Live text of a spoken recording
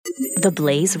The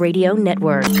Blaze Radio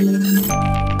Network.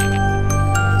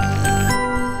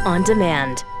 On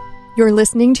demand. You're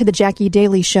listening to The Jackie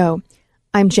Daily Show.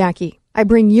 I'm Jackie. I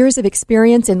bring years of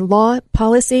experience in law,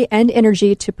 policy, and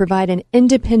energy to provide an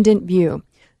independent view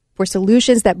for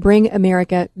solutions that bring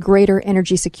America greater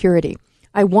energy security.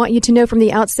 I want you to know from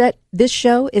the outset, this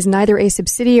show is neither a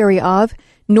subsidiary of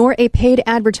nor a paid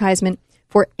advertisement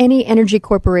for any energy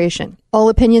corporation. All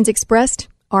opinions expressed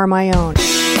are my own.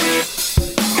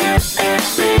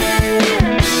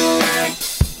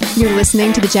 You're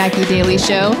listening to The Jackie Daily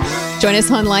Show. Join us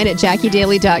online at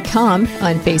JackieDaily.com,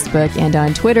 on Facebook and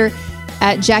on Twitter,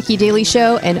 at Jackie Daily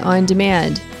Show and on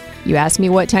demand. You ask me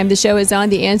what time the show is on,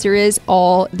 the answer is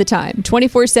all the time.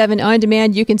 24/7 on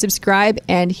demand. You can subscribe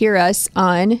and hear us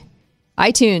on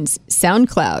iTunes,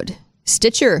 SoundCloud,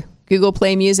 Stitcher, Google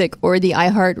Play Music, or the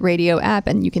iHeartRadio app,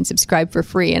 and you can subscribe for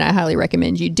free, and I highly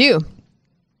recommend you do.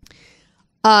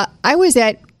 I was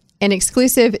at an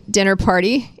exclusive dinner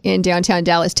party in downtown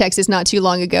Dallas, Texas, not too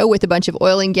long ago with a bunch of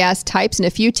oil and gas types and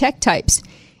a few tech types.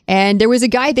 And there was a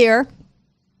guy there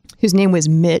whose name was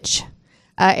Mitch.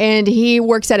 And he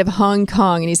works out of Hong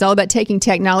Kong, and he's all about taking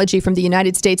technology from the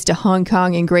United States to Hong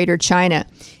Kong and Greater China.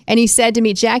 And he said to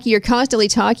me, Jackie, you're constantly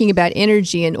talking about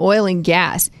energy and oil and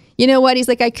gas. You know what? He's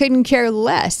like, I couldn't care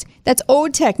less. That's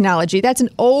old technology. That's an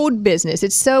old business.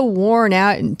 It's so worn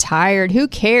out and tired. Who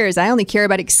cares? I only care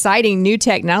about exciting new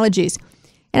technologies.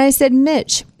 And I said,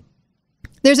 Mitch,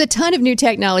 there's a ton of new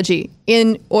technology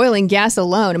in oil and gas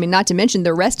alone. I mean, not to mention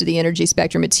the rest of the energy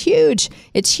spectrum. It's huge.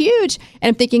 It's huge. And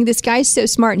I'm thinking, this guy's so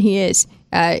smart, and he is.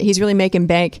 He's really making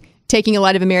bank, taking a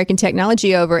lot of American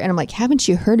technology over. And I'm like, haven't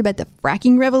you heard about the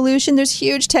fracking revolution? There's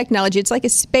huge technology. It's like a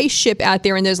spaceship out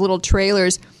there in those little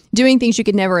trailers doing things you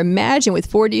could never imagine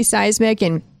with 4D seismic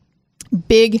and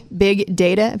big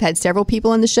data. I've had several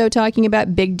people on the show talking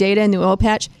about big data in the oil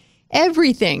patch.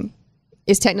 Everything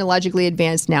is technologically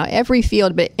advanced now, every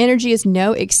field, but energy is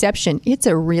no exception. It's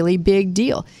a really big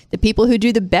deal. The people who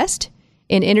do the best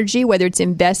in energy, whether it's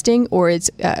investing or it's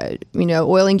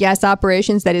oil and gas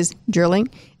operations, that is drilling,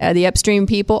 the upstream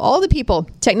people, all the people,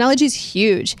 technology is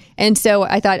huge. And so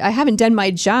I thought, I haven't done my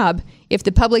job if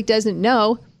the public doesn't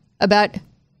know about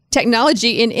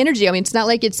technology in energy. I mean, it's not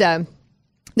like it's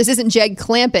this isn't Jed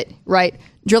Clampett, right?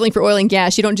 Drilling for oil and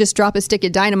gas. You don't just drop a stick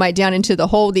of dynamite down into the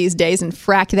hole these days and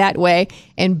frack that way,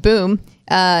 and boom,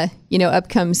 up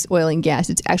comes oil and gas.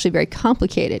 It's actually very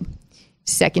complicated.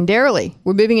 Secondarily,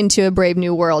 we're moving into a brave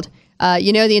new world.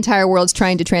 The entire world's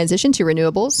trying to transition to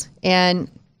renewables, and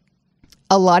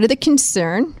a lot of the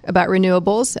concern about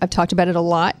renewables, I've talked about it a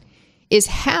lot, is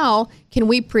how can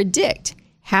we predict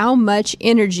how much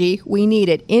energy we need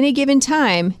at any given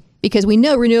time, because we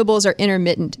know renewables are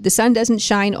intermittent. The sun doesn't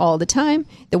shine all the time.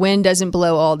 The wind doesn't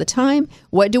blow all the time.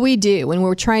 What do we do when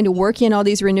we're trying to work in all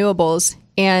these renewables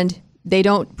and they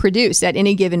don't produce at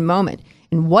any given moment?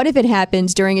 And what if it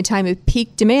happens during a time of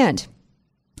peak demand?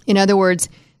 In other words,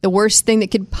 the worst thing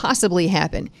that could possibly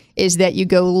happen is that you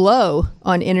go low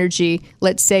on energy,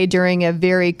 let's say during a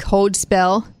very cold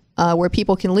spell, where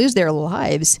people can lose their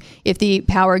lives if the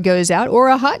power goes out, or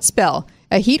a hot spell,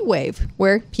 a heat wave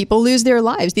where people lose their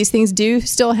lives. These things do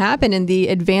still happen in the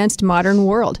advanced modern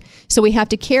world. So we have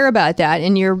to care about that,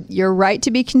 and you're right to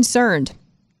be concerned.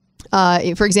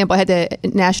 For example, I had the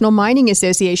National Mining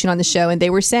Association on the show, and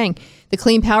they were saying the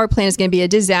Clean Power Plan is going to be a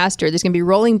disaster. There's going to be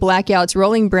rolling blackouts,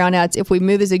 rolling brownouts if we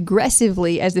move as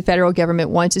aggressively as the federal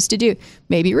government wants us to do.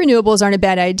 Maybe renewables aren't a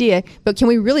bad idea, but can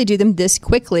we really do them this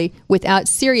quickly without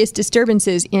serious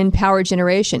disturbances in power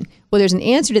generation? Well, there's an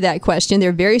answer to that question. There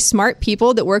are very smart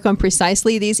people that work on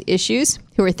precisely these issues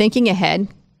who are thinking ahead.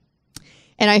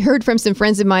 And I heard from some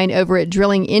friends of mine over at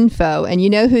DrillingInfo, and you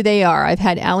know who they are. I've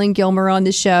had Alan Gilmer on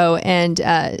the show, and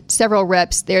several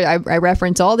reps there I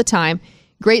reference all the time.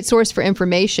 Great source for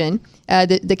information.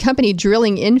 The company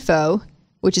DrillingInfo,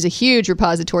 which is a huge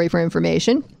repository for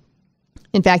information.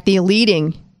 In fact, the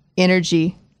leading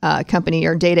energy company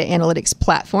or data analytics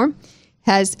platform,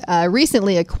 has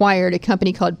recently acquired a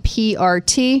company called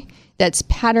PRT, that's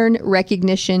Pattern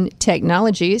Recognition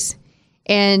Technologies.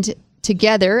 And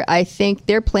together, I think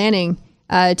they're planning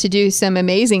to do some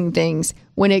amazing things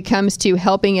when it comes to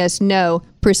helping us know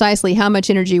precisely how much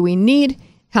energy we need,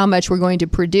 how much we're going to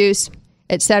produce,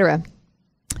 etc.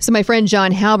 So my friend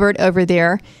John Halbert over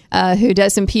there, who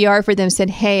does some PR for them, said,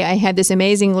 hey, I had this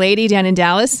amazing lady down in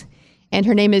Dallas, and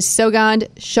her name is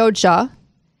Shoja.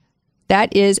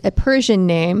 That is a Persian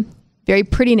name, very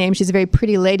pretty name. She's a very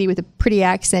pretty lady with a pretty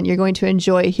accent. You're going to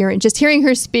enjoy hearing. Just hearing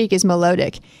her speak is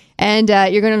melodic. And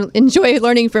you're going to enjoy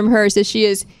learning from her. So she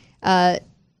is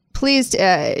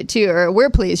we're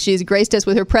pleased she's graced us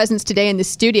with her presence today in the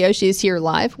studio. She's here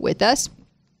live with us,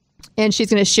 and she's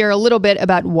going to share a little bit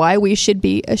about why we should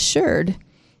be assured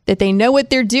that they know what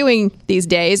they're doing these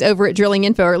days over at Drilling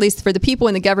Info, or at least for the people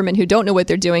in the government who don't know what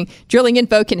they're doing. Drilling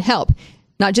Info can help,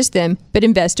 not just them, but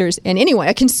investors and anyone,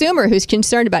 a consumer who's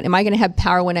concerned about, am I going to have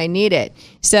power when I need it?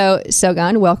 So,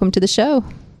 Sogan, welcome to the show.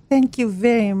 Thank you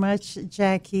very much,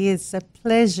 Jackie. It's a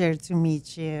pleasure to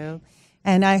meet you.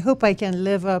 And I hope I can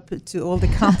live up to all the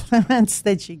compliments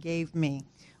that you gave me.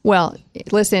 Well,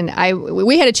 listen,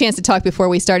 we had a chance to talk before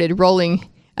we started rolling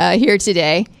here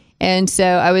today. And so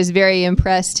I was very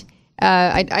impressed.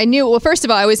 I knew, well, first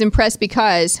of all, I was impressed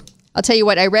because I'll tell you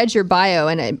what, I read your bio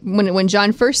and when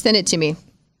John first sent it to me,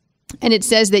 and it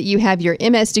says that you have your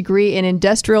MS degree in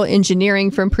industrial engineering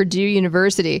from Purdue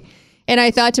University. And I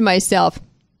thought to myself,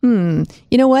 you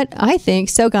know what? I think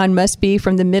Sogan must be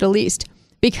from the Middle East.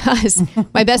 Because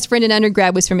my best friend in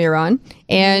undergrad was from Iran,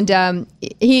 and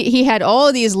he had all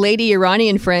of these lady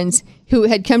Iranian friends who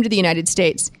had come to the United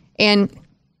States. And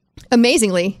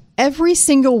amazingly, every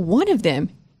single one of them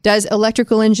does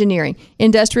electrical engineering,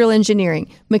 industrial engineering,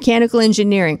 mechanical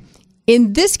engineering.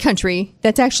 In this country,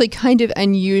 that's actually kind of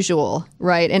unusual,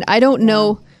 right? And I don't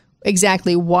know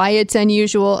exactly why it's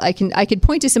unusual. I could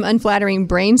point to some unflattering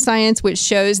brain science, which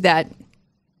shows that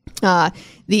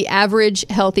the average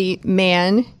healthy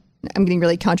man, I'm getting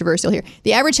really controversial here.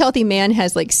 The average healthy man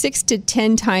has like 6 to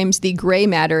 10 times the gray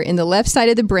matter in the left side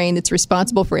of the brain that's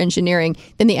responsible for engineering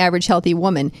than the average healthy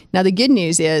woman. Now, the good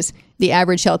news is the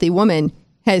average healthy woman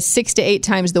has 6 to 8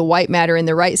 times the white matter in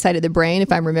the right side of the brain,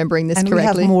 if I'm remembering this correctly.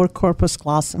 And we have more corpus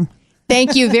callosum.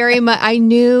 Thank you very much. I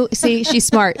knew. See, she's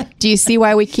smart. Do you see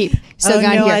why we keep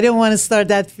Sogan here? I don't want to start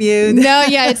that feud. No,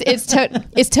 yeah,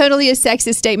 it's totally a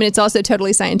sexist statement. It's also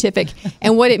totally scientific.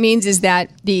 And what it means is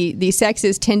that the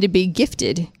sexes tend to be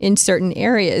gifted in certain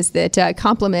areas that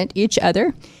complement each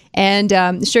other. And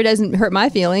it sure doesn't hurt my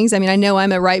feelings. I mean, I know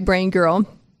I'm a right brain girl.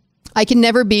 I can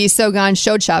never be Sogan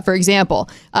Shoja, for example.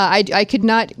 I could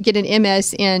not get an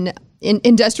MS in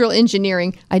industrial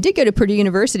engineering. I did go to Purdue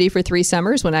University for 3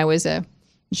 summers when I was a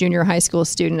junior high school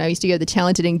student. I used to go to the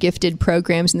talented and gifted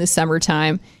programs in the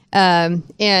summertime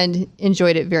and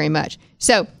enjoyed it very much.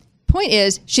 So point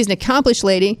is, she's an accomplished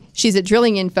lady. She's at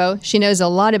Drilling Info. She knows a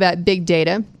lot about big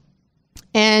data.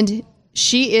 And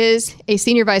she is a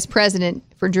senior vice president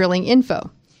for Drilling Info.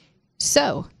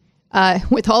 So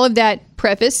with all of that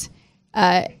preface,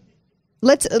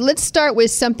 let's start with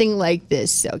something like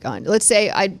this, Sogan. Let's say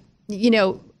I'm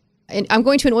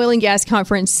going to an oil and gas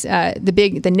conference,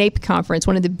 the NAPE conference,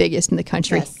 one of the biggest in the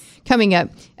country, coming up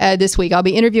this week. I'll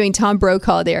be interviewing Tom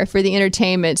Brokaw there for the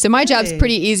entertainment. So my job's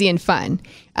pretty easy and fun.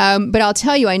 But I'll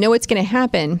tell you, I know what's going to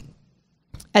happen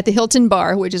at the Hilton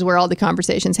Bar, which is where all the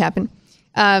conversations happen.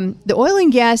 The oil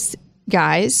and gas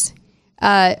guys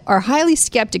are highly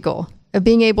skeptical of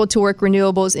being able to work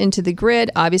renewables into the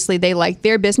grid. Obviously, they like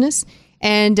their business.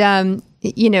 And,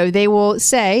 they will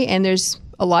say, and there's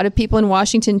a lot of people in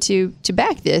Washington to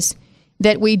back this,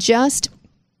 that we just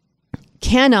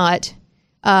cannot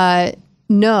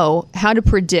know how to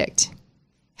predict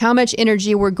how much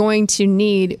energy we're going to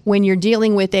need when you're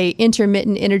dealing with a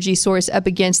intermittent energy source up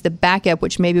against the backup,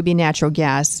 which maybe would be natural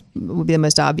gas, would be the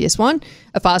most obvious one,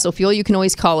 a fossil fuel you can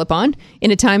always call upon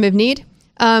in a time of need.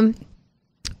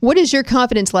 What is your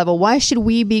confidence level? Why should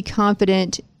we be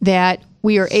confident that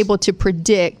we are able to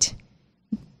predict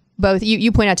both?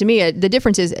 You point out to me the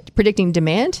difference is predicting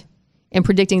demand and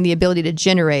predicting the ability to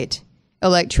generate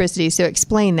electricity. So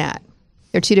explain that.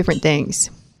 They're two different things.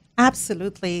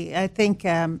 Absolutely. I think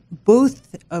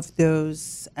both of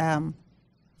those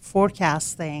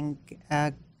forecasting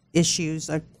issues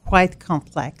are quite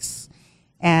complex.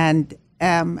 And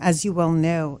as you well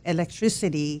know,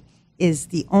 electricity is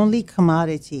the only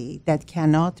commodity that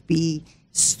cannot be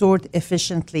stored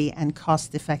efficiently and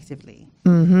cost effectively.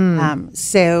 Mm-hmm.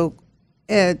 So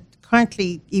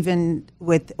currently, even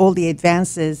with all the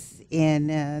advances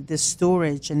in the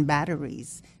storage and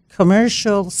batteries,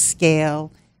 commercial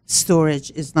scale storage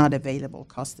is not available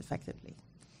cost effectively.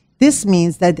 This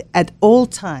means that at all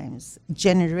times,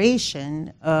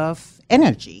 generation of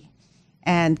energy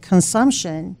and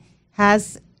consumption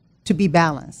has to be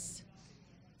balanced.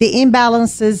 The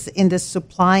imbalances in the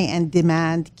supply and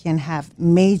demand can have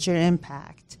major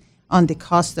impact on the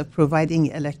cost of providing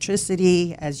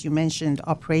electricity, as you mentioned,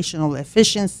 operational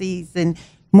efficiencies, and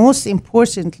most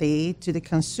importantly to the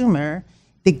consumer,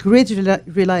 the grid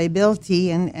reliability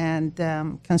and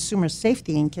consumer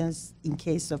safety in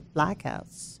case of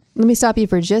blackouts. Let me stop you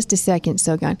for just a second,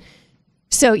 Sogan.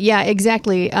 So yeah,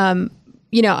 exactly.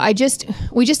 we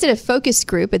just did a focus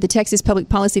group at the Texas Public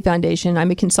Policy Foundation.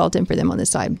 I'm a consultant for them on this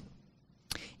side.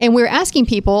 And we're asking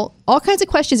people all kinds of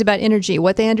questions about energy,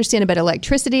 what they understand about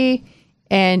electricity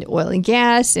and oil and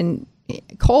gas and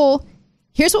coal.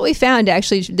 Here's what we found,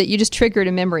 actually, that you just triggered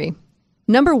a memory.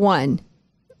 Number one,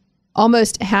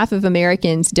 almost half of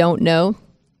Americans don't know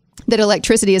that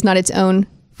electricity is not its own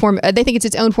form. They think it's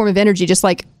its own form of energy, just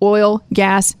like oil,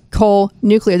 gas, coal,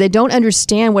 nuclear. They don't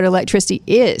understand what electricity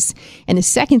is. And the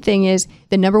second thing is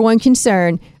the number one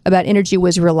concern about energy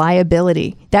was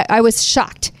reliability. That I was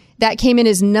shocked. That came in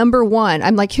as number one.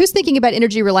 I'm like, who's thinking about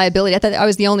energy reliability? I thought I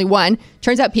was the only one.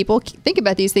 Turns out people think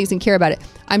about these things and care about it.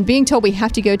 I'm being told we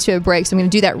have to go to a break, so I'm going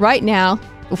to do that right now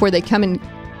before they come and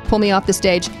pull me off the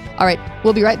stage. All right,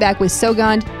 we'll be right back with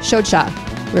Sogand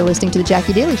Shoja. We're listening to The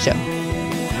Jackie Daly Show.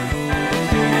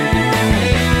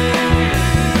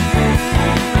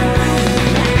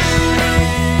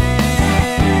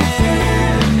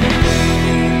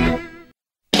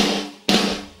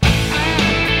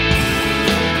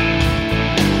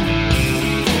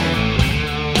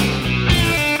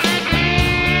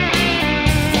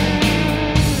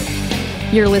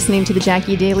 You're listening to The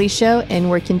Jackie Daly Show, and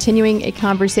we're continuing a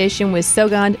conversation with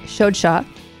Sogand Shoja.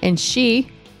 And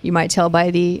she, you might tell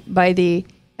by the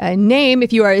name,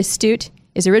 if you are astute,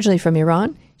 is originally from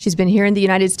Iran. She's been here in the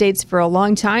United States for a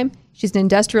long time. She's an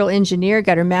industrial engineer,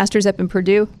 got her master's up in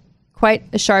Purdue. Quite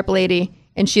a sharp lady.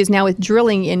 And she is now with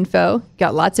DrillingInfo.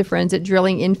 Got lots of friends at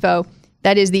DrillingInfo.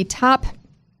 That is the top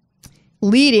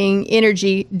leading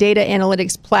energy data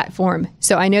analytics platform.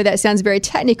 So I know that sounds very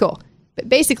technical. But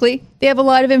basically, they have a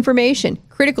lot of information,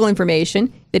 critical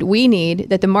information that we need,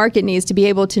 that the market needs to be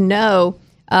able to know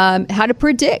how to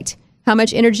predict how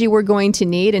much energy we're going to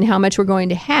need and how much we're going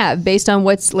to have based on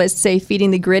what's, let's say,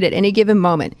 feeding the grid at any given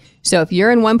moment. So if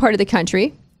you're in one part of the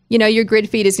country, your grid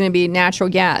feed is going to be natural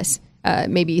gas,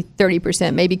 maybe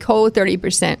 30%, maybe coal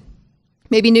 30%,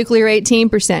 maybe nuclear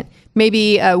 18%,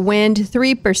 maybe wind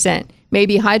 3%.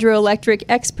 Maybe hydroelectric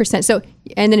X%. So,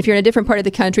 and then if you're in a different part of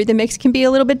the country, the mix can be a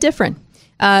little bit different.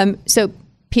 So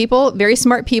people, very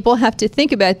smart people, have to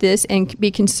think about this and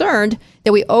be concerned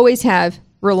that we always have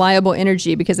reliable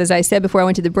energy. Because as I said before I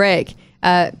went to the break,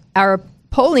 our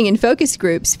polling and focus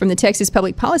groups from the Texas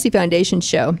Public Policy Foundation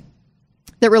show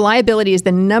that reliability is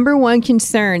the number one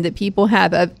concern that people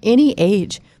have of any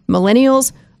age,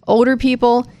 millennials, older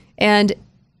people, and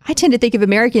I tend to think of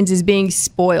Americans as being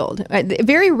spoiled.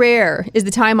 Very rare is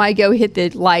the time I go hit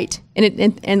the light and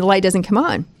the light doesn't come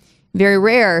on. Very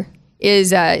rare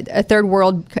is a third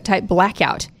world type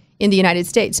blackout in the United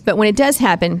States. But when it does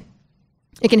happen,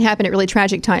 it can happen at really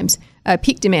tragic times.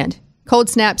 Peak demand, cold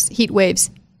snaps, heat waves.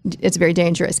 It's very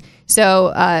dangerous.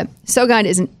 So Sogand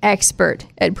is an expert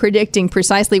at predicting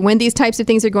precisely when these types of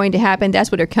things are going to happen.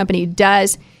 That's what her company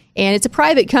does. And it's a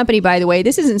private company, by the way.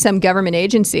 This isn't some government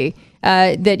agency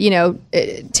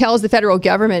that, tells the federal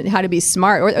government how to be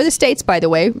smart. Or the states, by the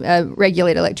way,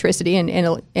 regulate electricity and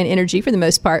energy for the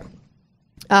most part.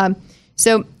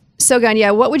 So,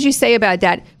 Sogand, what would you say about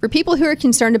that? For people who are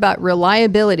concerned about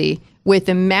reliability with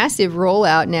the massive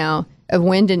rollout now of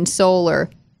wind and solar,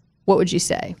 what would you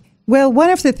say? Well, one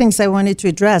of the things I wanted to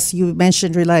address, you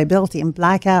mentioned reliability and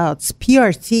blackouts.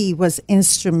 PRT was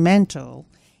instrumental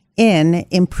in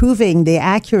improving the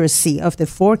accuracy of the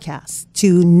forecast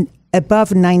to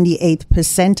above 98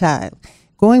 percentile,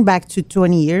 going back to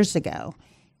 20 years ago.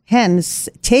 Hence,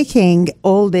 taking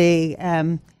all the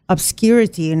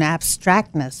obscurity and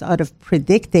abstractness out of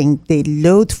predicting the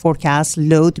load forecast,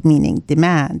 load meaning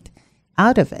demand,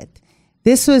 out of it.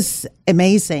 This was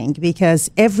amazing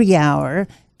because every hour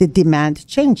the demand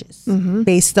changes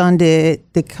based on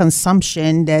the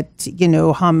consumption that,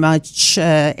 how much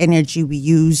energy we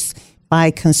use by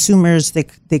consumers,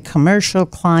 the commercial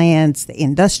clients, the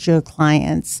industrial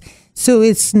clients. So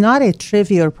it's not a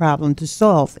trivial problem to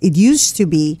solve. It used to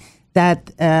be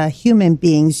that human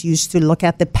beings used to look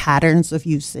at the patterns of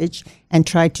usage and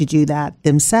try to do that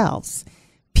themselves.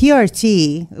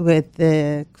 PRT, with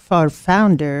our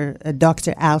founder,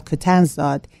 Dr. Al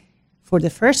Kotanzad, for the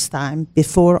first time,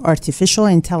 before artificial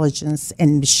intelligence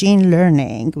and machine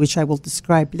learning, which I will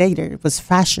describe later, was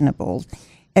fashionable,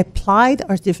 applied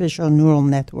artificial neural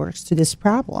networks to this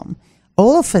problem.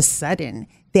 All of a sudden,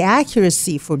 the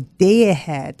accuracy for day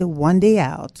ahead, 1 day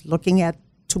out, looking at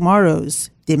tomorrow's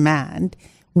demand,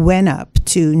 went up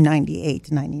to 98,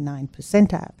 99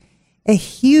 percentile. A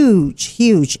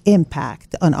huge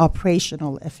impact on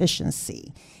operational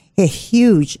efficiency, a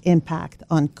huge impact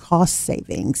on cost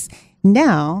savings.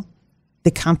 Now, the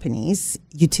companies,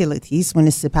 utilities,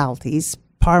 municipalities,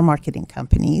 power marketing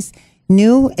companies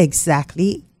knew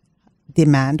exactly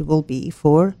demand will be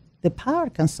for the power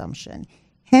consumption.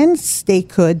 Hence, they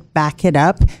could back it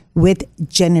up with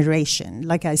generation.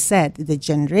 Like I said, the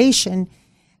generation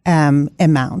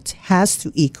amount has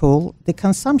to equal the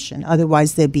consumption.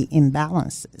 Otherwise, there'd be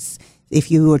imbalances. If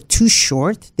you were too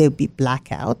short, there'd be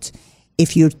blackout.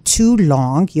 If you're too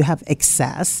long, you have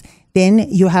excess. Then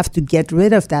you have to get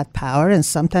rid of that power, and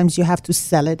sometimes you have to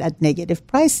sell it at negative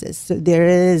prices. So there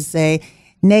is a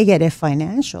negative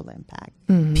financial impact.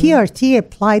 Mm-hmm. PRT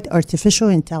applied artificial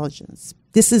intelligence.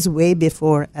 This is way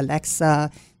before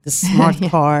Alexa, the smart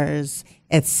cars,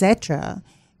 etc.,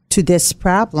 to this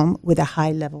problem with a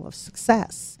high level of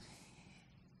success.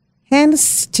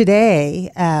 Hence,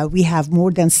 today, we have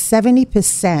more than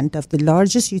 70% of the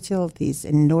largest utilities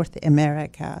in North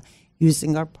America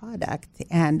using our product.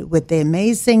 And with the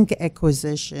amazing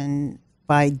acquisition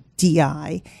by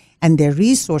DI and their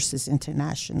resources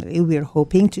internationally, we're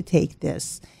hoping to take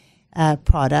this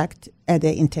product at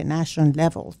the international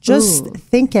level. Just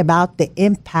think about the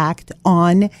impact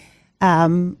on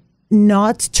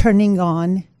not turning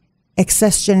on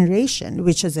excess generation,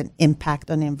 which has an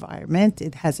impact on environment.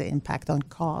 It has an impact on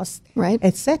cost, right,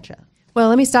 etc. Well,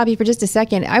 let me stop you for just a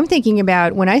second. I'm thinking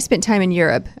about when I spent time in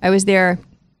Europe. I was there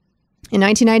in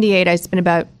 1998. I spent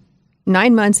about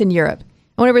 9 months in Europe.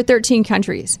 I went over 13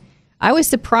 countries. I was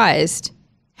surprised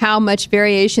how much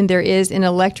variation there is in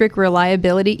electric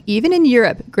reliability, even in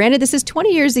Europe. Granted, this is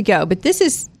 20 years ago, but this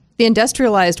is the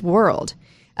industrialized world.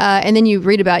 And then you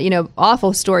read about,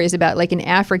 awful stories about like in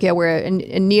Africa where a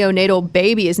neonatal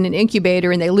baby is in an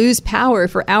incubator and they lose power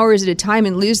for hours at a time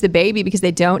and lose the baby because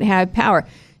they don't have power.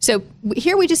 So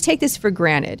here we just take this for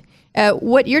granted.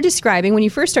 What you're describing, when you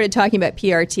first started talking about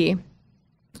PRT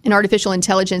and artificial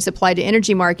intelligence applied to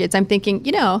energy markets, I'm thinking,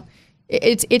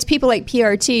 it's people like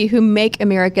PRT who make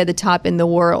America the top in the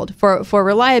world for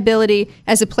reliability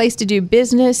as a place to do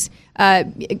business.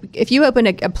 If you open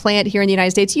a plant here in the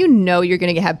United States, you're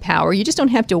going to have power. You just don't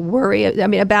have to worry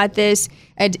about this.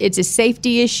 It's a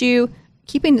safety issue,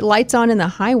 keeping lights on in the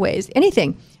highways,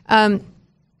 anything.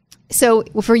 So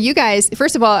for you guys,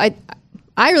 first of all,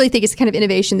 I really think it's the kind of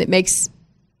innovation that makes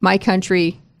my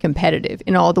country competitive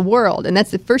in all the world. And that's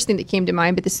the first thing that came to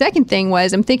mind. But the second thing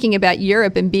was I'm thinking about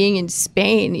Europe and being in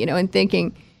Spain, and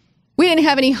thinking we didn't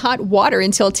have any hot water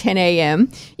until 10 a.m.,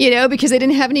 because they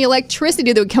didn't have any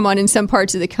electricity that would come on in some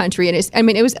parts of the country. And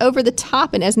it was over the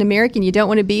top. And as an American, you don't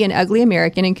want to be an ugly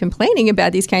American and complaining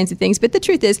about these kinds of things. But the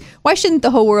truth is, why shouldn't the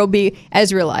whole world be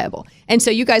as reliable? And so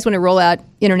you guys want to roll out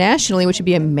internationally, which would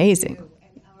be amazing.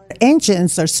 Our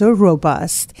engines are so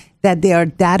robust that they are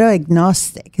data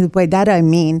agnostic. By that I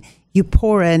mean you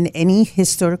pour in any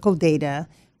historical data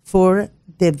for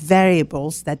the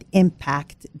variables that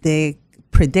impact the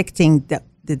predicting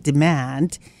the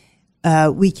demand.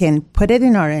 We can put it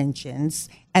in our engines,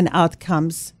 and out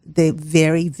comes the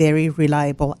very, very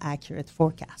reliable, accurate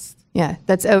forecast. Yeah,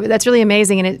 that's really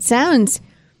amazing, and it sounds.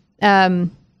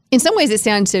 In some ways, it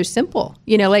sounds so simple,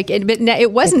 but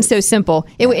it wasn't so simple.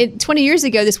 20 years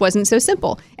ago, this wasn't so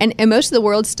simple. And most of the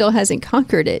world still hasn't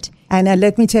conquered it. And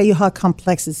let me tell you how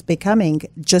complex it's becoming.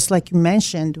 Just like you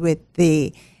mentioned with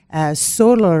the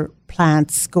solar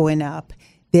plants going up,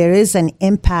 there is an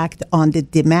impact on the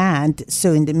demand.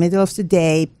 So in the middle of the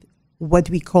day, what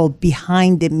we call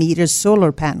behind-the-meter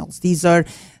solar panels. These are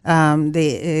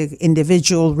the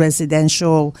individual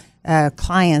residential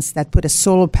clients that put a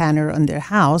solar panel on their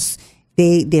house.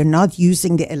 They're not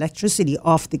using the electricity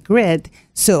off the grid,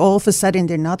 so all of a sudden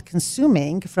they're not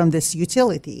consuming from this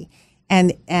utility.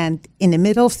 And in the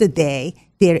middle of the day,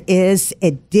 there is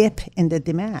a dip in the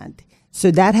demand. So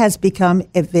that has become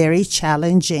a very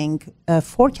challenging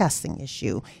forecasting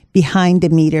issue, behind the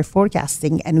meter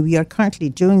forecasting. And we are currently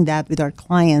doing that with our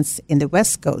clients in the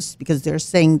West Coast because they're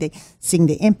seeing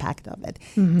the impact of it.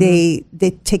 Mm-hmm.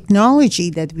 The technology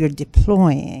that we're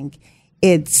deploying,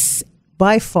 it's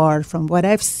by far, from what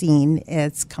I've seen,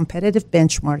 it's competitive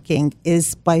benchmarking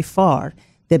is by far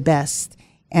the best.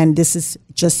 And this is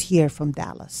just here from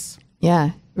Dallas.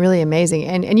 Yeah, really amazing.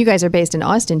 And you guys are based in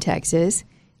Austin, Texas.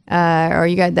 Or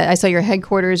you got that? I saw your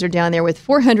headquarters are down there with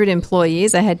 400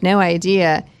 employees. I had no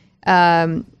idea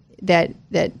that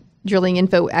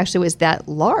DrillingInfo actually was that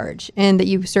large, and that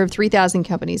you serve 3,000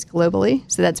 companies globally.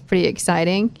 So that's pretty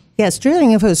exciting. Yes,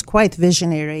 DrillingInfo is quite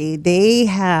visionary. They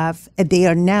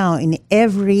are now in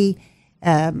every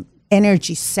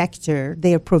energy sector.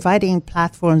 They are providing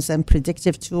platforms and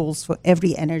predictive tools for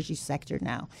every energy sector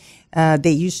now.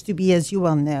 They used to be, as you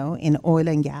well know, in oil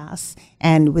and gas.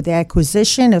 And with the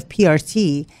acquisition of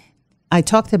PRT, I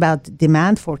talked about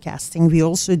demand forecasting. We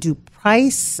also do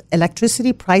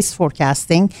electricity price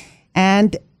forecasting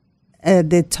and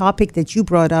the topic that you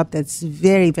brought up that's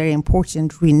very, very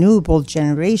important, renewable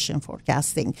generation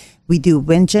forecasting. We do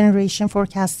wind generation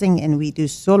forecasting and we do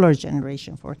solar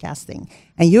generation forecasting.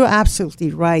 And you're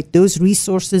absolutely right. Those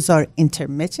resources are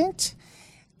intermittent.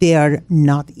 They are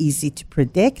not easy to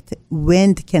predict.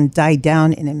 Wind can die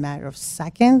down in a matter of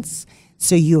seconds.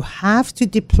 So you have to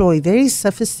deploy very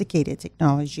sophisticated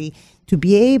technology to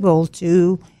be able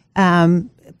to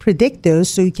predict those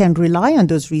so you can rely on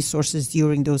those resources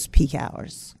during those peak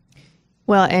hours.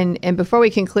 Well, and before we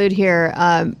conclude here,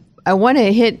 I want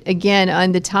to hit again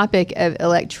on the topic of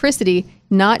electricity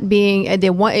not being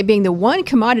being the one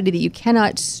commodity that you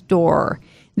cannot store.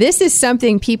 This is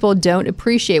something people don't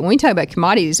appreciate. When we talk about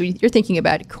commodities, you're thinking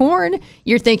about corn,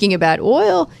 you're thinking about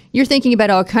oil, you're thinking about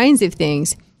all kinds of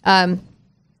things.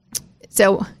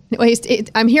 So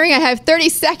I'm hearing I have 30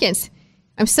 seconds.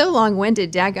 I'm so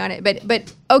long-winded, daggone it.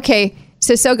 But okay,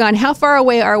 so Sogan, how far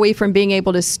away are we from being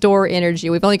able to store energy?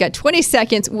 We've only got 20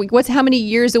 seconds. How many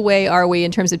years away are we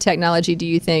in terms of technology, do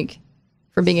you think,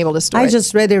 from being able to store I it?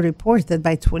 just read a report that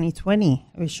by 2020,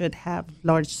 we should have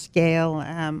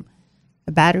large-scale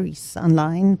batteries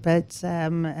online, but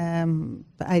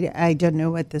I don't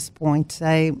know at this point.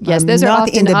 Yes, I'm those are not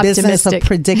often in the business of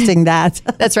predicting that.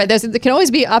 That's right. There can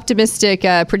always be optimistic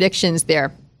predictions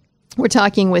there. We're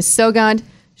talking with Sogan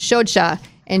Shoja,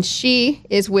 and she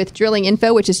is with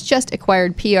DrillingInfo, which has just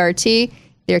acquired PRT.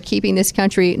 They're keeping this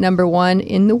country number one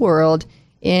in the world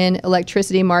in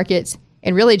electricity markets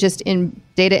and really just in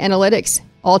data analytics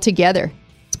altogether.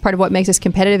 It's part of what makes us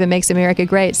competitive and makes America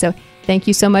great. So thank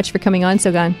you so much for coming on,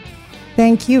 Sogan.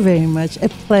 Thank you very much. A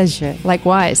pleasure.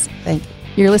 Likewise. Thank you.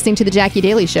 You're listening to The Jackie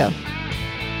Daly Show.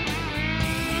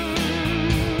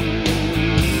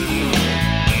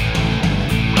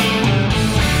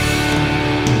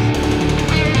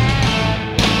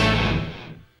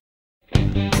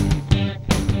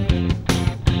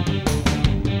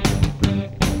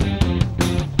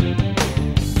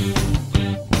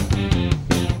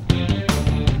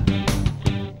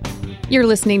 You're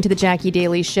listening to The Jackie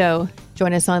Daly Show.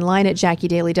 Join us online at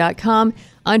JackieDaly.com,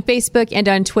 on Facebook and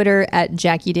on Twitter at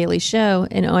Jackie Daly Show,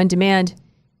 and on demand.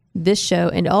 This show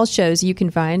and all shows you can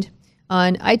find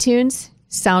on iTunes,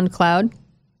 SoundCloud,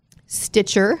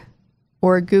 Stitcher,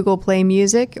 or Google Play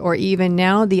Music, or even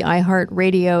now the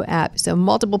iHeartRadio app. So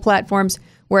multiple platforms.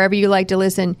 Wherever you like to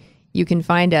listen, you can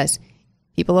find us.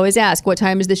 People always ask, what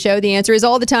time is the show? The answer is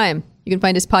all the time. You can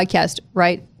find us podcast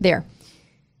right there.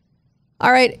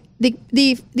 All right.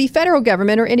 The federal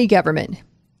government or any government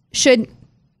should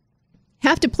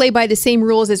have to play by the same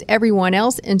rules as everyone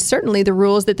else, and certainly the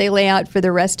rules that they lay out for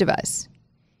the rest of us.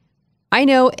 I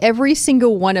know every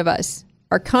single one of us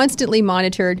are constantly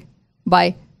monitored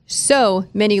by so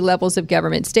many levels of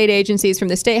government, state agencies, from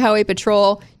the State Highway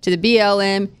Patrol to the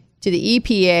BLM to the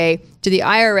EPA to the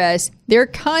IRS. They're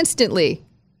constantly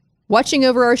watching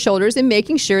over our shoulders and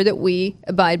making sure that we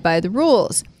abide by the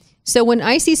rules. So when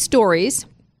I see stories,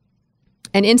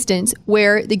 an instance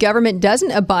where the government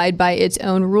doesn't abide by its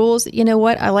own rules, you know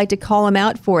what? I like to call them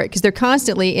out for it because they're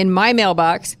constantly in my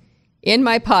mailbox, in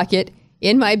my pocket,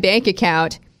 in my bank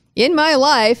account, in my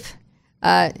life.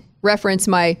 Reference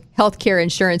my healthcare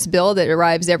insurance bill that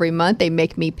arrives every month. They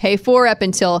make me pay for up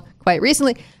until quite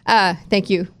recently. Thank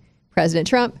you, President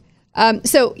Trump.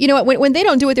 So, you know what? When they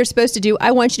don't do what they're supposed to do,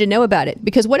 I want you to know about it,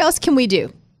 because what else can we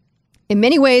do? In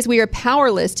many ways, we are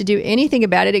powerless to do anything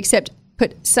about it except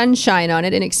put sunshine on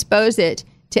it and expose it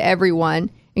to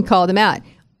everyone and call them out.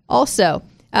 Also,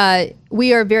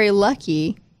 we are very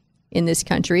lucky in this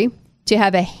country to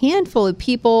have a handful of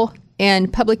people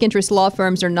and public interest law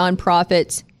firms or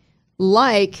nonprofits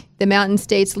like the Mountain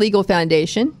States Legal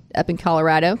Foundation up in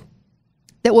Colorado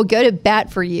that will go to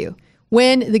bat for you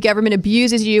when the government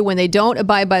abuses you, when they don't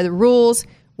abide by the rules,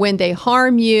 when they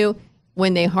harm you,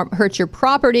 when they hurt your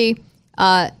property.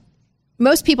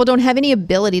 Most people don't have any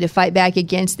ability to fight back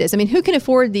against this. I mean, who can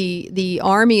afford the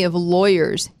army of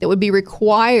lawyers that would be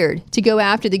required to go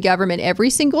after the government every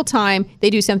single time they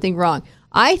do something wrong?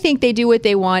 I think they do what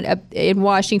they want up in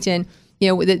Washington.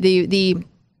 You know, the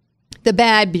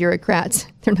bad bureaucrats.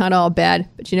 They're not all bad,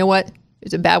 but you know what?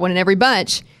 There's a bad one in every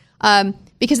bunch,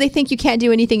 because they think you can't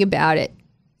do anything about it.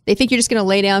 They think you're just going to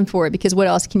lay down for it, because what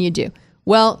else can you do?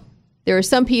 Well, there are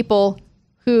some people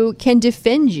who can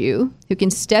defend you, who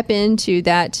can step into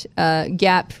that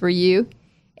gap for you.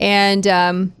 And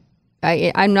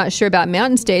I'm not sure about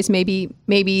Mountain States. Maybe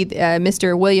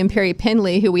Mr. William Perry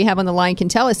Penley, who we have on the line, can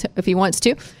tell us if he wants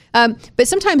to. But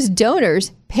sometimes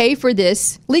donors pay for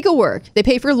this legal work. They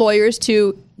pay for lawyers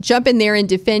to jump in there and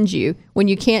defend you when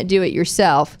you can't do it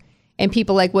yourself. And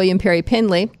people like William Perry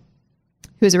Penley,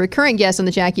 who is a recurrent guest on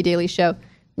the Jackie Daly Show,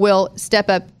 will step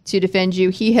up to defend you.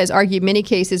 He has argued many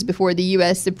cases before the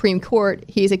U.S. Supreme Court.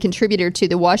 He's a contributor to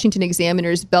the Washington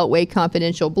Examiner's Beltway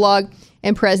Confidential blog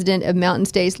and president of Mountain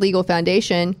States Legal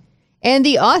Foundation, and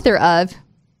the author of,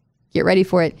 get ready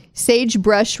for it,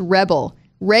 Sagebrush Rebel,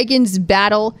 Reagan's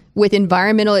Battle with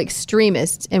Environmental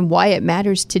Extremists and Why It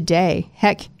Matters Today.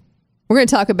 Heck, we're going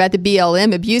to talk about the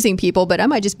BLM abusing people, but I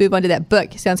might just move on to that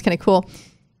book. Sounds kind of cool.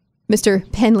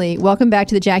 Mr. Penley, welcome back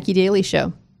to the Jackie Daly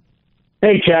Show.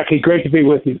 Hey, Jackie. Great to be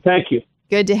with you. Thank you.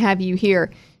 Good to have you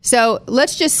here. So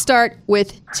let's just start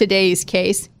with today's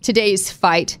case, today's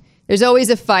fight. There's always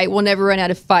a fight. We'll never run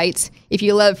out of fights. If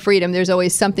you love freedom, there's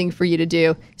always something for you to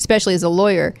do, especially as a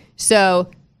lawyer. So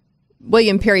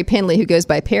William Perry Penley, who goes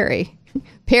by Perry.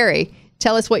 Perry,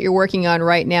 tell us what you're working on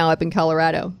right now up in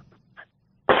Colorado.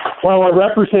 Well, I'm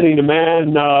representing a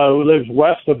man who lives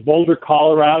west of Boulder,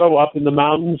 Colorado, up in the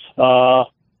mountains,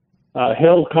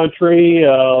 hill country,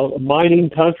 mining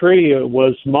country. It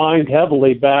was mined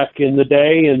heavily back in the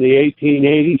day in the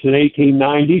 1880s and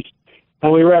 1890s.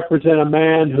 And we represent a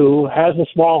man who has a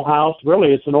small house.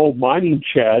 Really, it's an old mining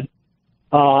shed.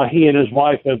 He and his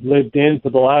wife have lived in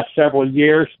for the last several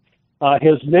years.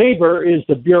 His neighbor is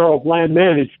the Bureau of Land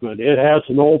Management. It has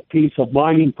an old piece of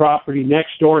mining property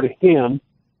next door to him.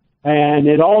 And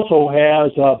it also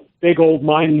has a big old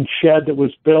mining shed that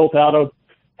was built out of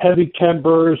heavy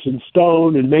timbers and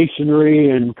stone and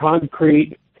masonry and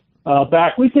concrete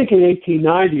back, we think, in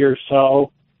 1890 or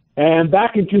so. And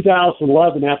back in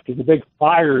 2011, after the big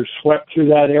fires swept through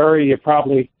that area, you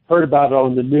probably heard about it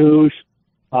on the news.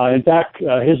 In fact,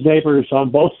 his neighbors on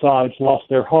both sides lost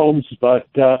their homes, but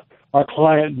our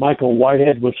client, Michael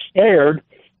Whitehead, was spared.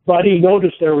 But he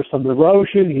noticed there was some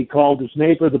erosion. He called his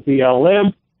neighbor, the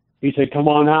BLM. He said, come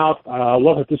on out,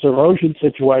 look at this erosion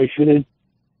situation.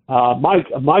 And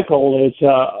Michael is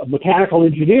a mechanical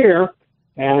engineer,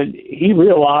 and he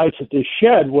realized that this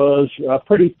shed was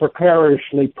pretty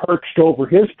precariously perched over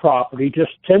his property,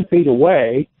 just 10 feet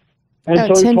away.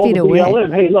 And so he told the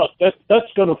BLM, hey, look,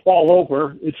 that's going to fall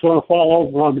over. It's going to fall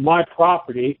over onto my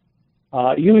property.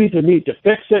 You either need to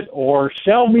fix it or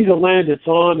sell me the land it's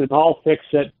on, and I'll fix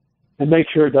it and make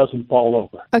sure it doesn't fall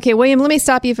over. Okay, William, let me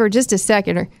stop you for just a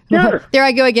second. Sure. There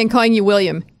I go again, calling you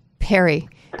William. Perry.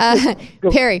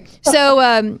 Perry. So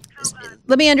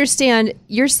let me understand.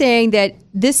 You're saying that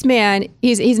this man,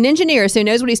 he's an engineer, so he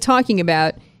knows what he's talking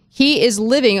about. He is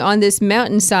living on this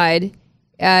mountainside.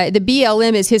 The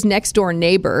BLM is his next door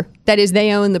neighbor. That is,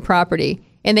 they own the property.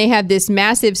 And they have this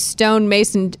massive stone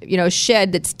mason,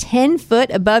 shed that's 10 foot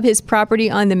above his property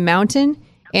on the mountain,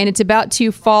 and it's about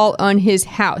to fall on his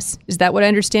house. Is that what I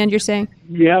understand you're saying?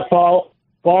 Yeah, fall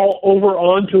over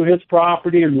onto his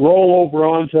property and roll over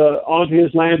onto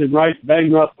his land and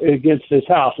bang up against his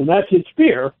house. And that's his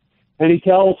fear. And he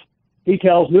tells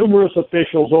numerous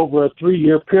officials over a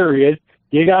 3-year period,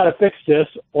 you got to fix this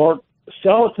or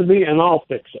sell it to me and I'll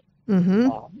fix it. Mm-hmm.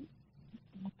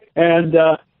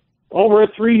 Over a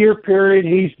 3-year period,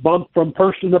 he's bumped from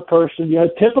person to person.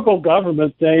 Typical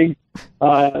government thing.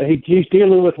 He's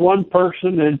dealing with one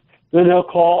person, and then he'll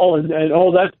call, and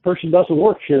that person doesn't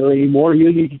work here anymore.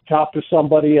 You need to talk to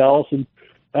somebody else, and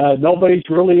nobody's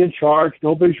really in charge.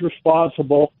 Nobody's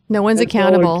responsible. No one's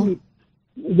accountable.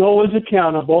 No one's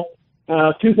accountable.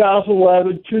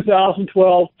 2011,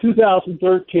 2012,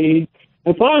 2013.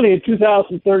 And finally, in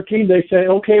 2013, they say,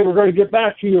 okay, we're going to get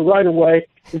back to you right away.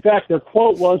 In fact, their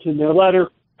quote was in their letter,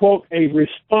 quote, a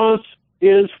response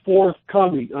is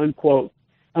forthcoming, unquote.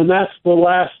 And that's the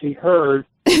last he heard.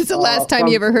 It's the last time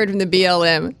you ever heard from the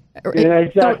BLM. Yeah,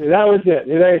 exactly. That was it.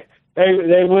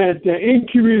 They went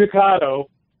incommunicado.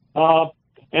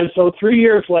 And so 3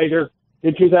 years later,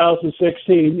 in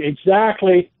 2016,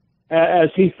 exactly as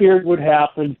he feared would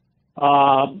happen,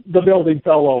 the building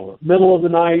fell over. Middle of the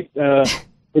night,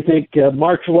 I think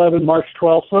March 11, March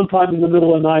 12, sometime in the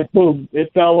middle of the night, boom, it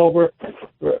fell over.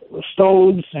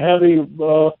 Stones, heavy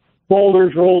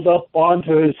boulders rolled up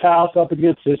onto his house, up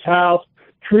against his house.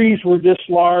 Trees were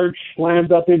dislodged,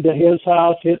 slammed up into his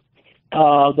house, hit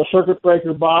the circuit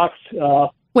breaker box.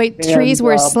 Trees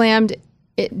were slammed.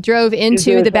 It drove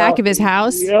into the back of his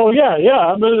house? Oh, yeah.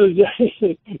 I mean,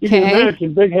 you can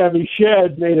imagine big, heavy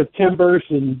shed made of timbers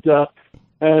and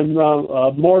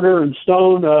mortar and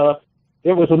stone.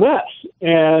 It was a mess.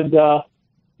 And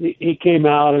he came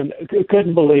out and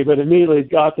couldn't believe it. Immediately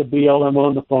got the BLM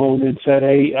on the phone and said,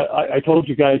 hey, I told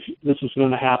you guys this was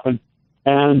going to happen.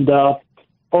 And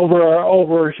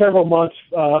over several months,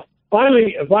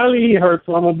 finally he heard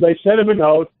from them. They sent him a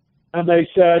note. And they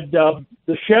said,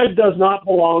 the shed does not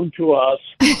belong to us.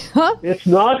 It's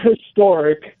not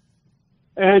historic.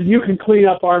 and you can clean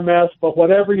up our mess, but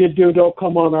whatever you do, don't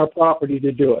come on our property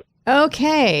to do it.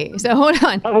 Okay, so hold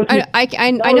on. That was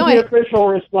the official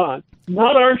response.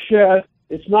 Not our shed.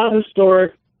 It's not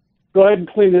historic. Go ahead and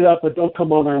clean it up, but don't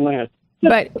come on our land.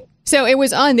 But so it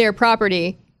was on their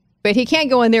property, but he can't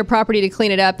go on their property to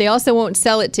clean it up. They also won't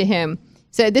sell it to him.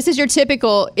 So this is your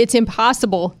typical, it's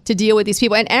impossible to deal with these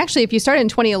people. And actually, if you started in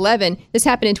 2011, this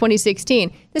happened in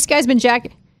 2016. This guy's been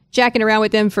jacking around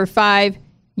with them for 5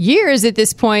 years at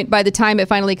this point by the time it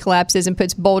finally collapses and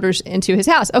puts boulders into his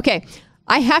house. Okay,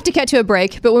 I have to cut to a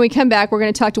break, but when we come back, we're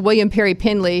going to talk to William Perry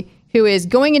Penley, who is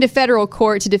going into federal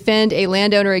court to defend a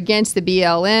landowner against the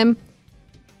BLM.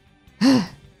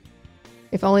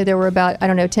 If only there were about,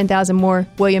 10,000 more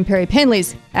William Perry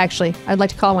Penleys, actually. I'd like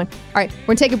to call one. All right, we're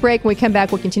going to take a break. When we come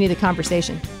back, we'll continue the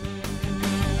conversation.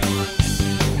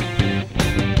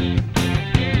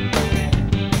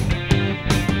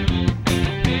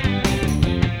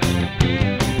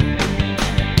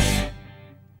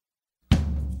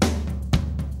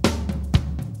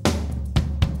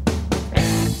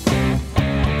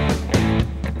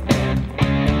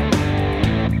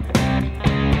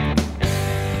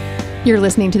 You're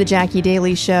listening to The Jackie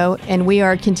Daly Show, and we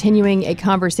are continuing a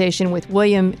conversation with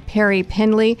William Perry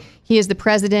Penley. He is the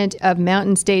president of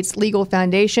Mountain States Legal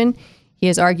Foundation. He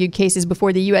has argued cases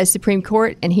before the U.S. Supreme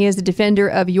Court, and he is the defender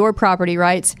of your property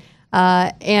rights.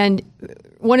 And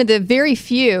one of the very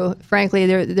few, frankly,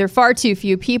 there are far too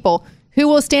few people who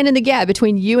will stand in the gap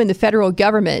between you and the federal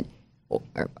government,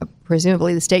 or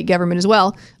presumably the state government as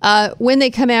well, when they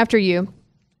come after you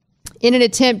in an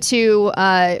attempt to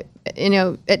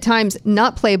at times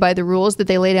not play by the rules that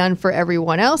they lay down for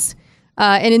everyone else.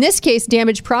 And in this case,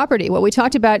 damaged property. What we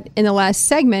talked about in the last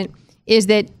segment is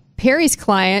that Perry's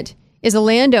client is a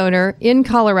landowner in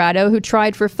Colorado who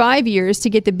tried for 5 years to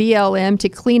get the BLM to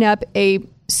clean up a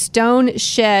stone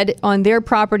shed on their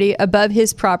property above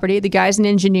his property. The guy's an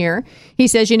engineer. He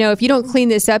says, if you don't clean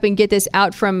this up and get this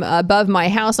out from above my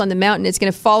house on the mountain, it's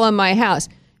going to fall on my house.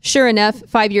 Sure enough,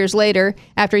 5 years later,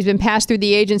 after he's been passed through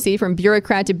the agency from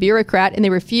bureaucrat to bureaucrat, and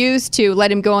they refuse to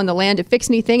let him go on the land to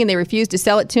fix anything, and they refuse to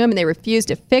sell it to him, and they refuse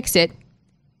to fix it,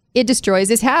 it destroys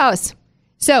his house.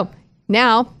 So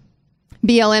now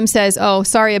BLM says, oh,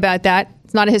 sorry about that.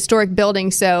 It's not a historic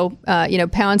building, so,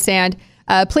 pound sand.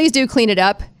 Please do clean it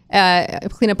up,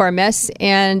 clean up our mess,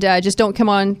 and just don't come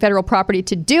on federal property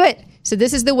to do it. So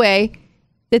this is the way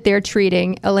that they're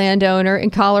treating a landowner in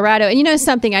Colorado. And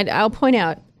something I'll point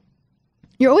out.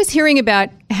 You're always hearing about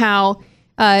how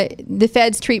the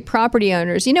feds treat property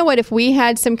owners. You know what? If we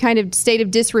had some kind of state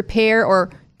of disrepair, or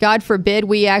God forbid,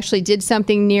 we actually did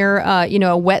something near, a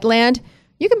wetland,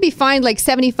 you can be fined like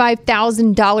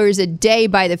 $75,000 a day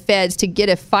by the feds to get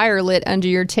a fire lit under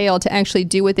your tail to actually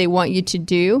do what they want you to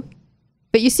do.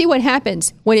 But you see what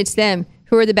happens when it's them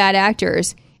who are the bad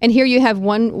actors. And here you have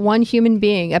one human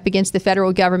being up against the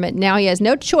federal government. Now he has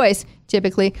no choice,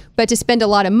 typically, but to spend a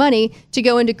lot of money to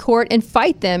go into court and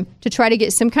fight them to try to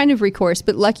get some kind of recourse.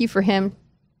 But lucky for him,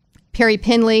 Perry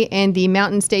Penley and the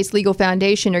Mountain States Legal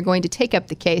Foundation are going to take up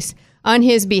the case on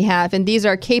his behalf. And these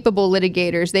are capable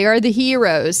litigators. They are the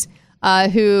heroes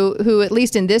who, at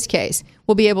least in this case,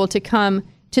 will be able to come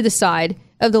to the side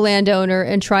of the landowner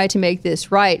and try to make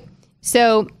this right.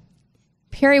 So,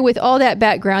 Perry, with all that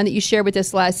background that you shared with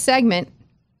this last segment,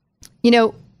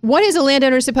 what is a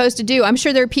landowner supposed to do? I'm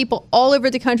sure there are people all over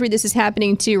the country this is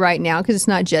happening to right now, because it's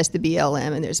not just the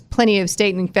BLM, and there's plenty of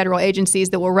state and federal agencies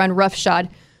that will run roughshod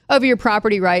over your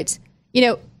property rights.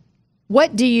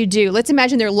 What do you do? Let's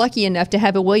imagine they're lucky enough to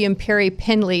have a William Perry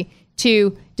Penley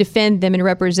to defend them and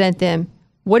represent them.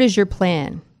 What is your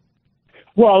plan?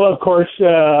 Well, of course,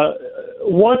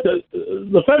 what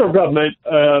the federal government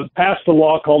passed a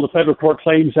law called the Federal Tort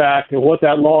Claims Act, and what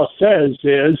that law says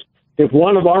is if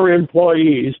one of our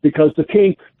employees, because the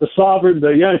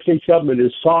United States government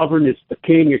is sovereign, it's the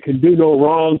king, it can do no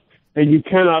wrong, and you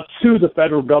cannot sue the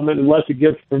federal government unless it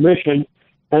gives permission.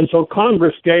 And so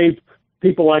Congress gave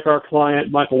people like our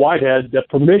client, Michael Whitehead, the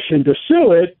permission to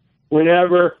sue it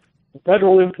whenever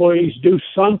federal employees do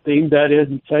something that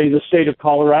in, say, the state of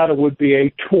Colorado would be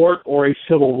a tort or a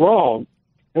civil wrong.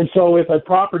 And so if a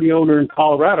property owner in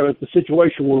Colorado, if the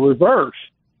situation were reversed,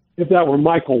 if that were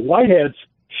Michael Whitehead's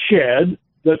shed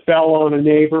that fell on a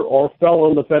neighbor or fell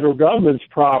on the federal government's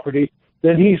property,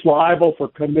 then he's liable for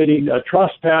committing a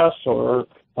trespass or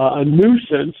a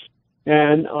nuisance.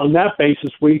 And on that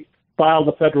basis, we filed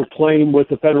a federal claim with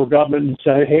the federal government and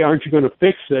say, hey, aren't you going to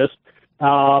fix this?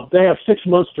 They have 6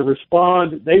 months to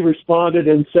respond. They responded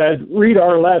and said, read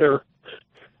our letter.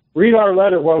 Read our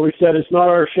letter where we said it's not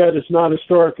our shed, it's not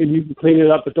historic, and you can clean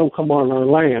it up, but don't come on our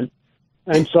land.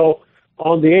 And so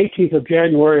on the 18th of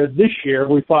January of this year,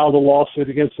 we filed a lawsuit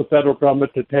against the federal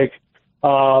government to take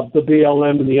the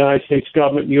BLM and the United States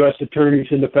government and U.S. attorneys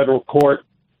into federal court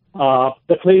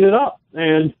to clean it up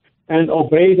and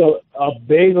obey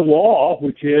the law,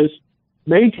 which is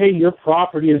maintain your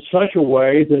property in such a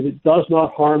way that it does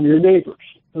not harm your neighbors.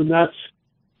 And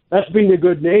that's being a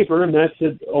good neighbor, and that's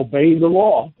obeying the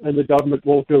law, and the government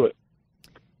won't do it.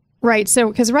 Right. So,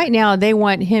 because right now they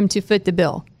want him to foot the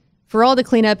bill for all the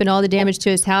cleanup and all the damage to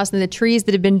his house and the trees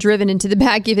that have been driven into the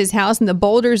back of his house and the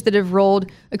boulders that have rolled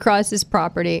across his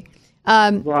property.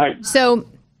 Right. So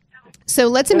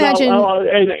let's imagine.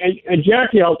 And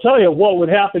Jackie, I'll tell you what would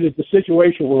happen if the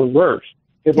situation were reversed.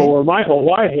 If it were Michael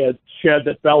Whitehead's shed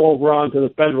that fell over onto the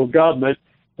federal government,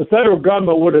 the federal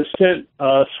government would have sent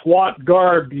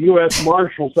SWAT-garbed U.S.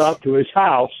 Marshals out to his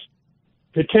house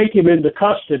to take him into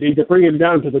custody, to bring him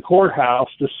down to the courthouse,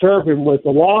 to serve him with a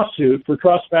lawsuit for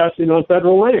trespassing on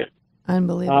federal land.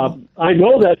 Unbelievable. I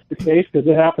know that's the case because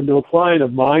it happened to a client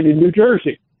of mine in New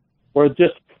Jersey, where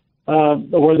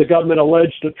the government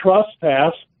alleged a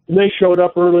trespass, and they showed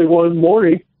up early one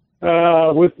morning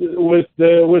with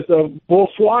a full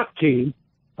SWAT team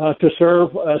to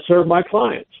serve my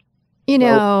clients. You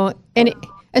know, and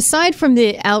aside from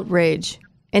the outrage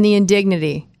and the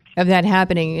indignity of that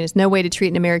happening, there's no way to treat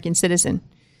an American citizen.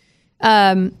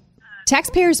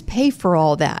 Taxpayers pay for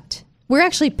all that. We're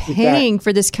actually paying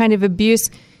for this kind of abuse.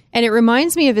 And it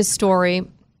reminds me of a story.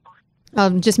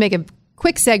 I'll just make a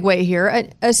quick segue here.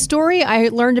 A story I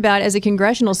learned about as a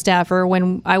congressional staffer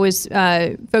when I was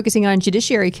focusing on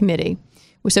Judiciary Committee.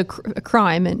 So a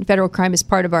crime, and federal crime is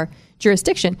part of our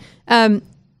jurisdiction.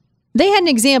 They had an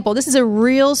example. This is a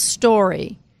real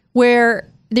story where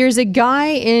there's a guy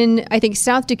in, I think,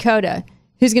 South Dakota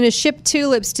who's going to ship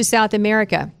tulips to South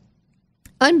America.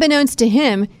 Unbeknownst to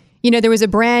him, there was a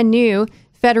brand new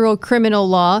federal criminal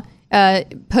law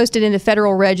posted in the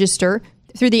Federal Register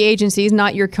through the agencies,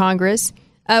 not your Congress,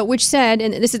 which said,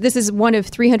 and this is one of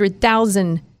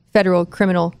 300,000 federal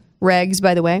criminal regs,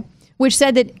 by the way, which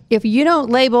said that if you don't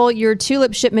label your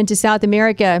tulip shipment to South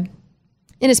America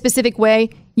in a specific way,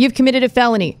 you've committed a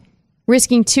felony,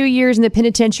 risking 2 years in the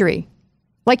penitentiary.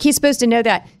 Like he's supposed to know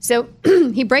that. So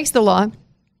he breaks the law.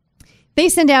 They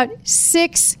send out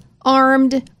 6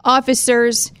 armed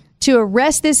officers to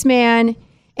arrest this man,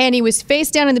 and he was face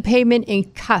down on the pavement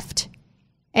and cuffed.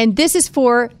 And this is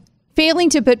for failing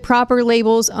to put proper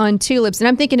labels on tulips. And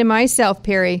I'm thinking to myself,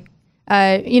 Perry,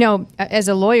 as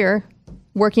a lawyer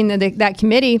working that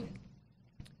committee,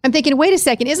 I'm thinking, wait a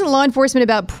second, isn't law enforcement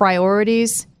about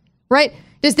priorities, right?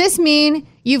 Does this mean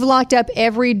you've locked up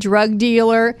every drug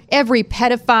dealer, every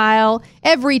pedophile,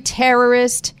 every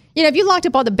terrorist? If you locked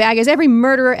up all the bad guys, every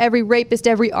murderer, every rapist,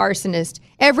 every arsonist,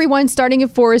 everyone starting a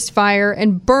forest fire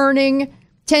and burning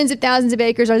tens of thousands of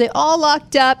acres, are they all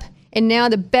locked up? And now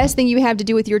the best thing you have to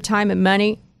do with your time and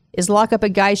money is lock up a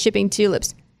guy shipping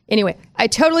tulips. Anyway, I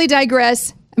totally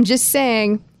digress. I'm just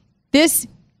saying this,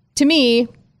 to me,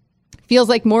 feels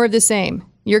like more of the same.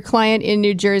 Your client in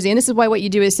New Jersey. And this is why what you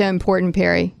do is so important,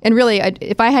 Perry. And really,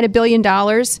 if I had $1 billion,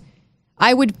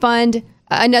 I would fund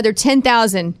another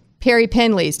 10,000 Perry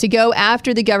Penleys to go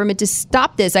after the government to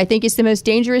stop this. I think it's the most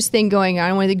dangerous thing going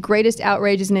on, one of the greatest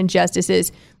outrages and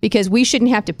injustices, because we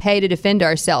shouldn't have to pay to defend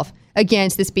ourselves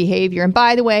against this behavior. And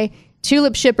by the way,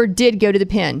 tulip shipper did go to the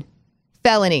pen.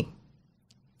 Felony.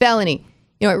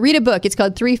 Read a book. It's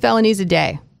called 3 Felonies a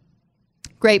Day.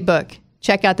 Great book.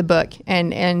 Check out the book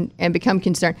and become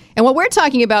concerned. And what we're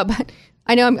talking about, but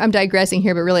I know I'm digressing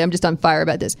here, but really I'm just on fire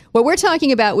about this. What we're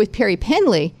talking about with Perry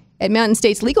Penley at Mountain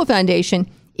States Legal Foundation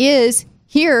is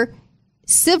here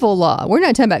civil law. We're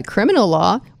not talking about criminal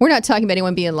law. We're not talking about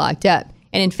anyone being locked up.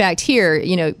 And in fact, here,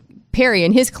 Perry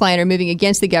and his client are moving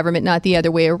against the government, not the other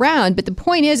way around. But the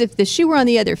point is, if the shoe were on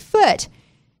the other foot,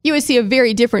 you would see a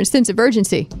very different sense of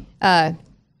urgency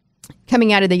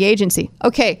coming out of the agency.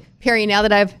 Okay, Perry, now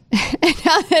that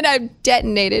I've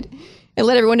detonated and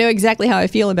let everyone know exactly how I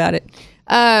feel about it,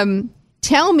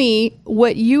 tell me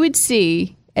what you would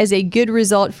see as a good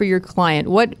result for your client.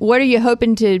 What are you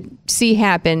hoping to see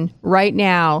happen right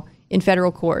now in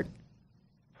federal court?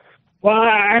 Well,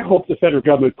 I hope the federal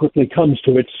government quickly comes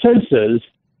to its senses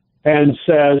and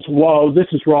says, whoa, this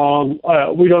is wrong.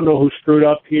 We don't know who screwed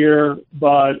up here,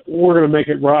 but we're going to make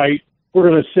it right. We're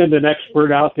going to send an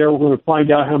expert out there. We're going to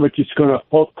find out how much it's going to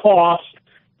cost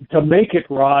to make it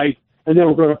right, and then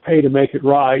we're going to pay to make it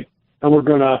right. And we're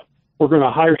going to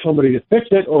hire somebody to fix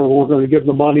it, or we're going to give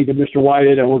the money to Mr.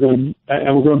 Whitehead, and we're going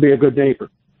to be a good neighbor.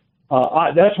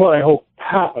 That's what I hope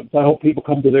happens. I hope people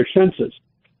come to their senses.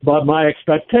 But my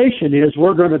expectation is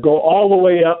we're going to go all the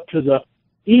way up to the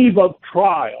eve of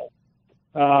trial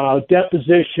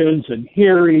depositions and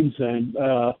hearings and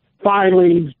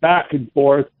filings back and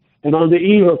forth. And on the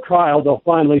eve of trial, they'll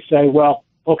finally say, well,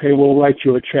 okay, we'll write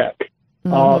you a check.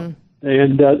 And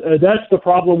that's the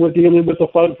problem with dealing with the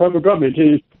federal government.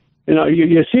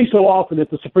 You see so often at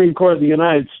the Supreme Court of the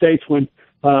United States when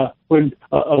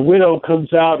a widow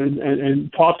comes out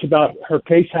and talks about her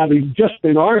case having just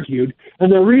been argued,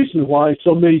 and the reason why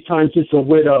so many times it's a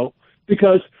widow,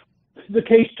 because the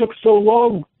case took so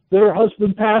long that her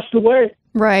husband passed away.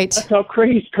 Right. That's how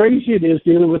crazy it is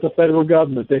dealing with the federal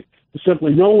government.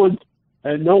 Simply no one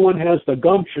has the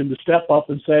gumption to step up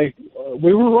and say,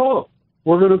 we were wrong.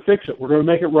 We're going to fix it. We're going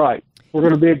to make it right. We're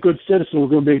going to be a good citizen. We're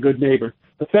going to be a good neighbor.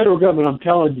 The federal government, I'm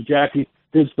telling you, Jackie,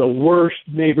 is the worst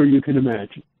neighbor you can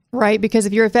imagine. Right, because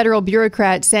if you're a federal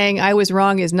bureaucrat, saying I was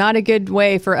wrong is not a good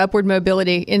way for upward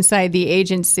mobility inside the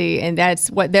agency, and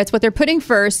that's what they're putting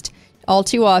first all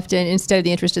too often instead of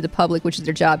the interest of the public, which is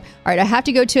their job. All right, I have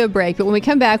to go to a break, but when we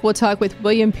come back, we'll talk with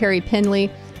William Perry Penley,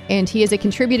 and he is a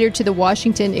contributor to the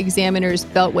Washington Examiner's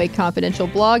Beltway Confidential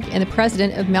blog and the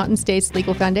president of Mountain States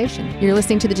Legal Foundation. You're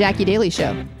listening to The Jackie Daly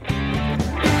Show.